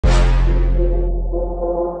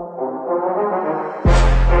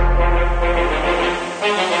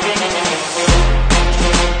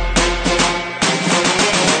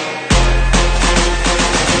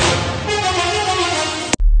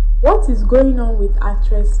going on with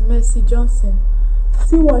actress Mercy Johnson?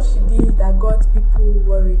 See what she did that got people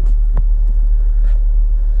worried.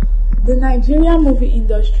 The Nigerian movie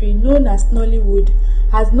industry, known as Nollywood,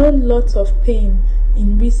 has known lots of pain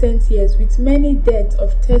in recent years, with many deaths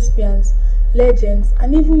of thespians, legends,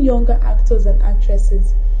 and even younger actors and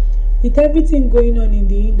actresses. With everything going on in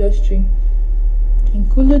the industry,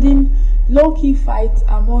 including low-key fights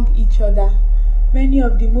among each other, many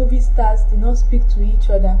of the movie stars did not speak to each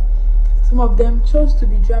other. Some of them chose to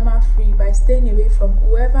be drama-free by staying away from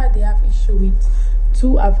whoever they have issue with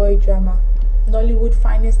to avoid drama. Nollywood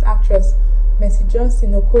finest actress Mercy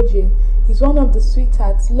Johnson Okoje is one of the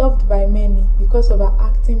sweethearts loved by many because of her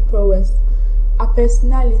acting prowess, her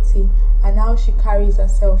personality, and how she carries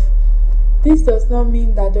herself. This does not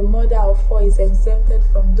mean that the mother of four is exempted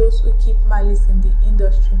from those who keep malice in the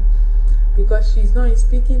industry, because she is not in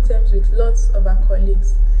speaking terms with lots of her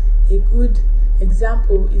colleagues. A good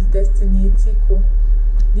example is Destiny Etiko.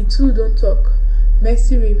 The two don't talk.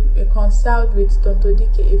 Mercy reconciled with Tonto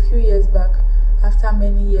Dike a few years back after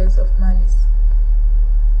many years of malice.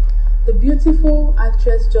 The beautiful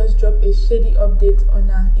actress just dropped a shady update on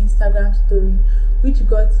her Instagram story, which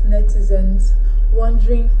got netizens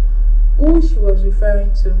wondering who she was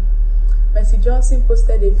referring to. Mercy Johnson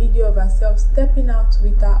posted a video of herself stepping out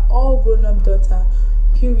with her all-grown-up daughter,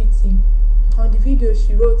 Purity. On the video,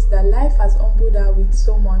 she wrote that life has humbled her with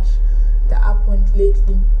so much that happened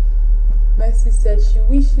lately. Mercy said she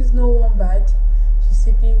wishes no one bad. She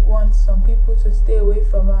simply wants some people to stay away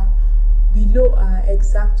from her. Below her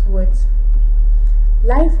exact words: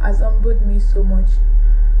 life has humbled me so much,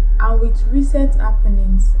 and with recent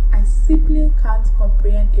happenings, I simply can't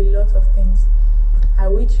comprehend a lot of things. I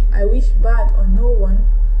wish bad on no one.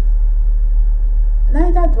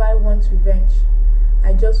 Neither do I want revenge.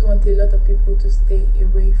 I just want a lot of people to stay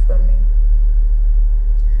away from me.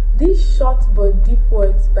 These short but deep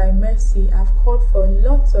words by Mercy have called for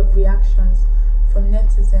lots of reactions from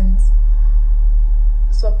netizens.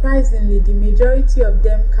 Surprisingly, the majority of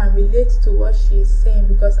them can relate to what she is saying,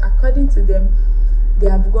 because according to them, they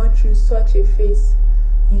have gone through such a phase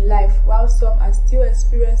in life, while some are still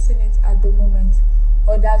experiencing it at the moment.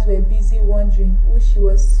 Others were busy wondering who she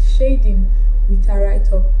was shading with her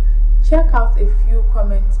write-up. Check out a few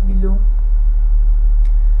comments below.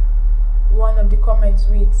 One of the comments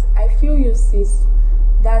reads, "I feel you, sis.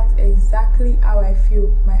 That's exactly how I feel.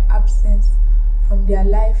 My absence from their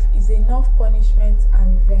life is enough punishment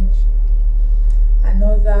and revenge."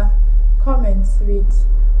 Another comment reads,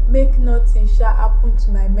 "Make nothing shall happen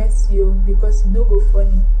to my Mercy because e no go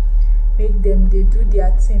funny. Make them they do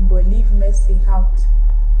their thing but leave Mercy out."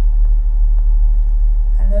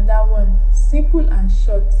 Another one, "Simple and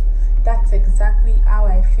short. That's exactly how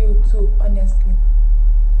I feel too, honestly."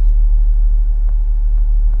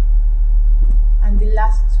 And the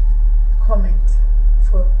last comment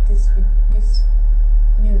for this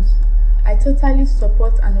news: "I totally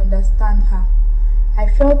support and understand her. I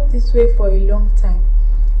felt this way for a long time.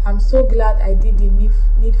 I'm so glad I did the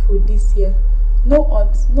needful this year. No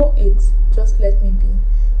odds, no hate, just let me be.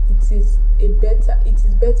 It is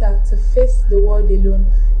better to face the world alone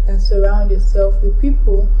than surround yourself with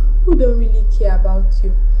people who don't really care about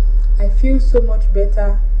you. I feel so much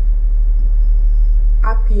better,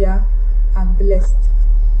 happier, and blessed."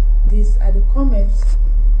 These are the comments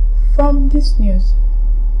from this news.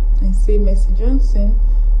 And say Mercy Johnson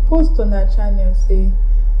post on her channel say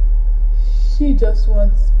she just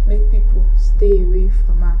wants make people stay away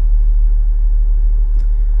from her.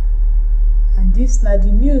 And this na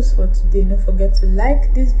the news for today. Don't forget to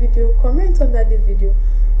like this video, comment under the video,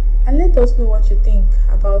 and let us know what you think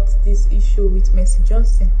about this issue with Mercy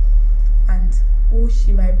Johnson and who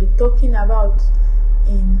she might be talking about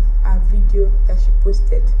in a video that she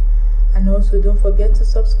posted. And also don't forget to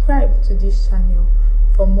subscribe to this channel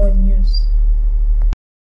for more news.